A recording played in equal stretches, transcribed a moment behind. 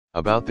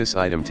About this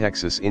item: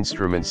 Texas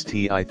Instruments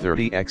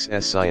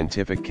TI-30XS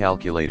scientific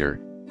calculator,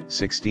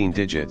 16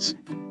 digits,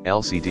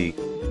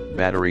 LCD,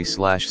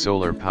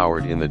 battery/solar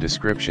powered. In the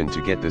description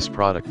to get this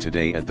product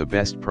today at the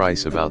best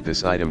price. About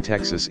this item: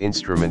 Texas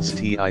Instruments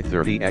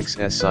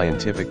TI-30XS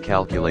scientific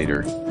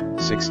calculator,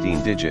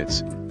 16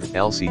 digits,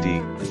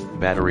 LCD,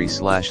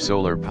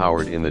 battery/solar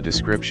powered. In the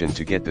description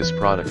to get this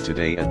product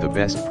today at the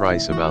best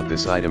price. About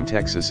this item: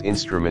 Texas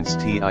Instruments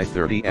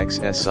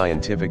TI-30XS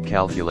scientific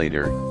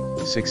calculator,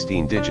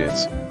 16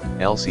 digits,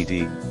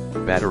 LCD,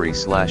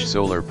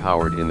 battery/solar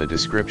powered. In the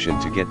description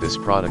to get this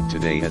product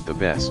today at the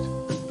best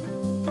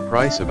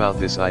price. About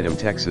this item: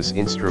 Texas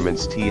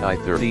Instruments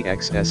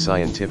TI-30XS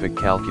scientific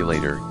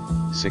calculator,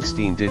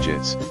 16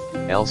 digits,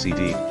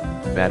 LCD,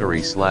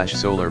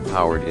 battery/solar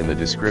powered. In the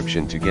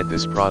description to get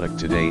this product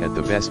today at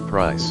the best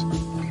price.